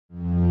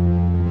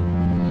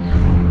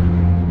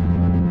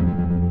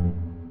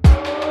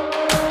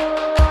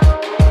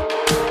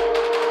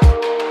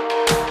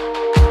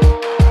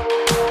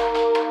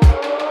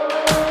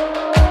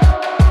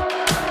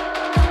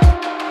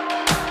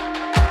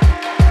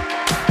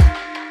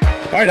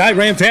All right, hi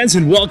Ram fans,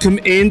 and welcome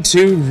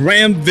into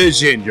Ram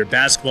Vision, your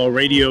basketball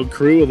radio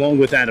crew, along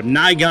with Adam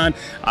Nigon.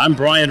 I'm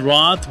Brian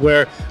Roth,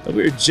 where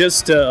we're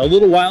just a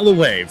little while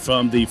away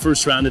from the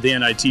first round of the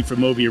NIT for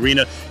Moby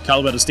Arena.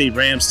 Colorado State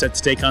Rams set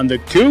to take on the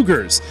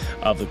Cougars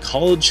of the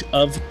College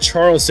of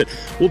Charleston.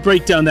 We'll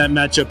break down that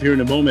matchup here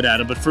in a moment,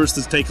 Adam, but first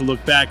let's take a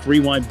look back,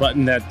 rewind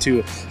button that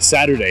to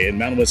Saturday in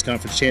Mountain West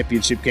Conference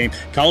Championship game.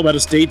 Colorado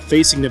State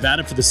facing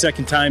Nevada for the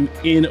second time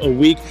in a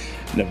week.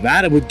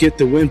 Nevada would get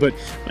the win, but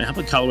how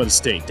about Colorado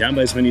State? Down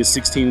by as many as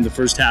 16 in the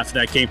first half of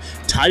that game.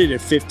 Tied it at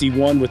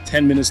 51 with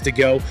 10 minutes to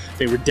go.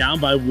 They were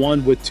down by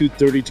 1 with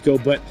 2:30 to go,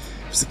 but it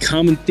was a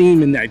common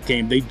theme in that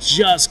game. They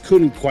just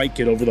couldn't quite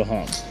get over the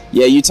hump.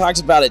 Yeah, you talked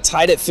about it,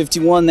 tied at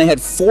 51. They had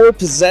 4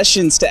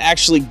 possessions to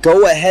actually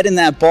go ahead in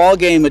that ball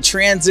game. A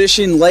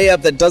transition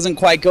layup that doesn't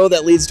quite go,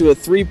 that leads to a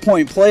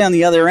 3-point play on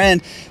the other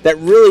end that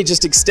really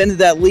just extended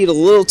that lead a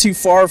little too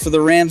far for the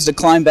Rams to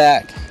climb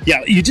back.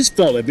 Yeah, you just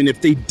felt, I mean,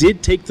 if they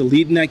did take the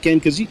lead in that game,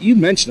 because you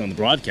mentioned on the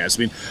broadcast,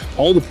 I mean,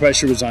 all the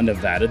pressure was on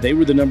Nevada. They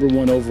were the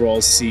 #1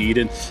 overall seed,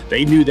 and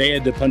they knew they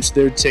had to punch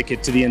their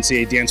ticket to the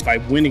NCAA dance by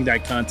winning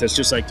that contest,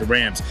 just like the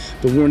Rams,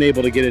 but weren't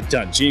able to get it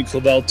done. Gene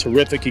Clavell,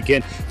 terrific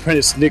again.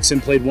 Prentice Nixon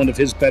played one of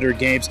his better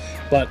games,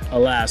 but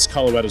alas,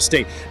 Colorado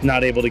State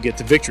not able to get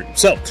the victory.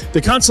 So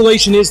the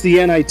consolation is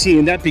the NIT,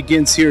 and that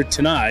begins here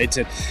tonight.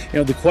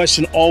 And the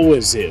question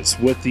always is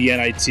with the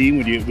NIT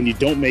when you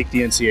don't make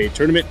the NCAA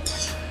tournament,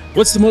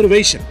 what's the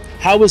motivation?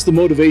 How is the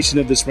motivation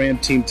of this Ram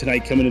team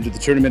tonight coming into the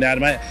tournament,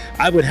 Adam?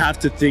 I would have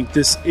to think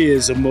this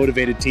is a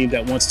motivated team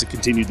that wants to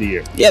continue the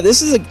year. Yeah,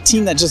 this is a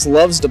team that just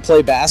loves to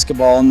play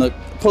basketball. In the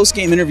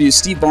post-game interview,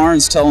 Steve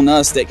Barnes telling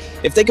us that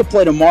if they could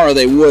play tomorrow,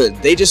 they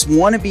would. They just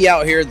want to be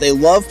out here. They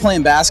love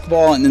playing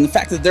basketball, and then the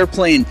fact that they're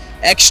playing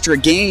extra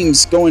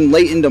games going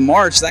late into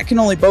March, that can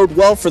only bode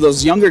well for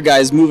those younger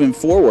guys moving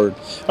forward.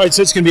 All right,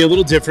 so it's going to be a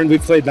little different.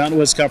 We've played Mountain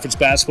West Conference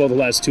basketball the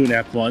last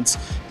 2.5 months.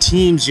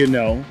 Teams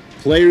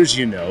players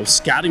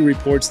scouting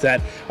reports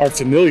that are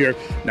familiar.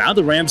 Now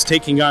the Rams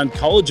taking on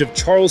College of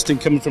Charleston,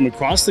 coming from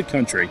across the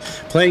country,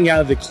 playing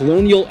out of the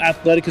Colonial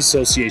Athletic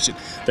Association.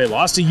 They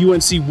lost to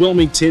UNC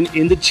Wilmington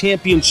in the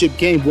championship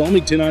game.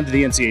 Wilmington onto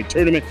the NCAA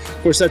tournament.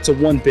 Of course, that's a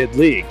one-bid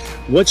league.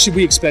 What should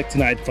we expect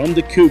tonight from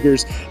the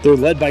Cougars? They're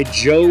led by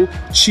Joe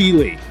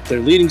Cheeley. Their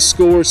leading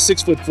scorer,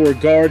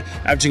 6'4" guard,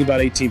 averaging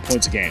about 18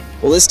 points a game.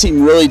 Well, this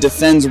team really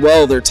defends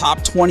well. They're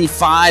top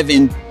 25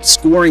 in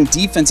scoring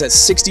defense at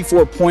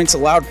 64 points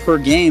allowed per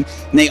game.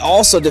 And they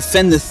also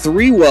defend the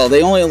three well.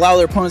 They only allow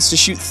their opponents to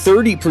shoot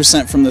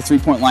 30% from the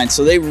three-point line.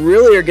 So they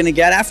really are going to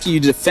get after you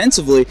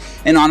defensively.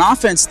 And on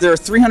offense, they're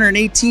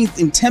 318th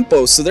in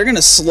tempo. So they're going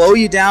to slow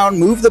you down,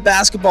 move the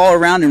basketball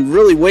around, and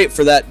really wait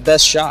for that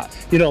best shot.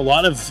 A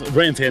lot of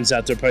Ram fans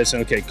out there probably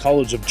saying, okay,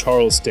 College of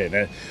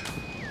Charleston,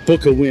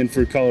 book a win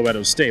for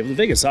Colorado State. Well, the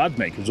Vegas odds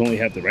makers only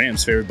have the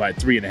Rams favored by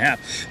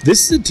 3.5.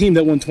 This is a team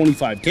that won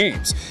 25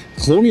 games.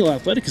 Colonial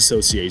Athletic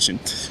Association,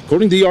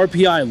 according to the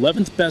RPI,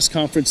 11th best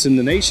conference in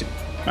the nation.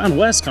 Mountain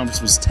West Conference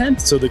was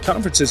 10th, so the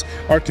conferences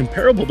are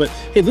comparable. But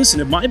hey,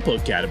 listen, at my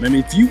book, Adam, I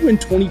mean, if you win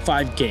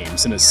 25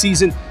 games in a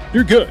season,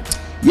 you're good.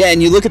 Yeah,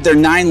 and you look at their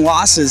 9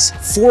 losses,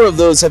 4 of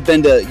those have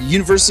been to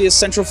University of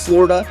Central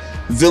Florida,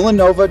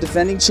 Villanova,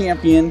 defending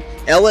champion,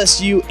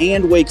 LSU,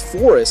 and Wake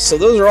Forest. So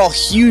those are all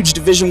huge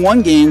Division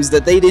I games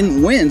that they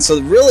didn't win. So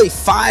really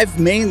 5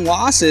 main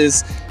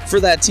losses for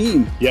that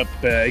team. Yep,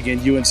 again,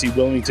 UNC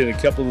Wilmington, a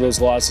couple of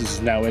those losses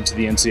is now into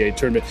the NCAA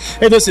tournament.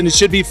 Hey, listen, it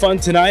should be fun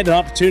tonight, an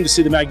opportunity to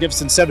see the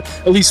Magnificent Seven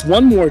at least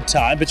one more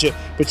time, but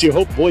you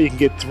hope, boy, you can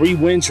get 3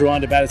 wins. You're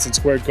on to Madison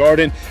Square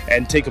Garden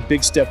and take a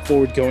big step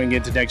forward going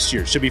into next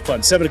year. Should be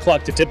fun. 7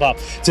 o'clock to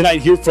tip-off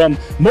tonight here from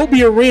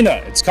Moby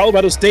Arena. It's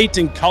Colorado State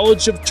and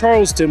College of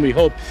Charleston. We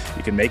hope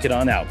you can make it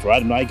on out. For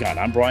Adam Nigon,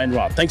 I'm Brian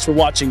Roth. Thanks for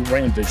watching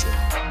Ram Vision.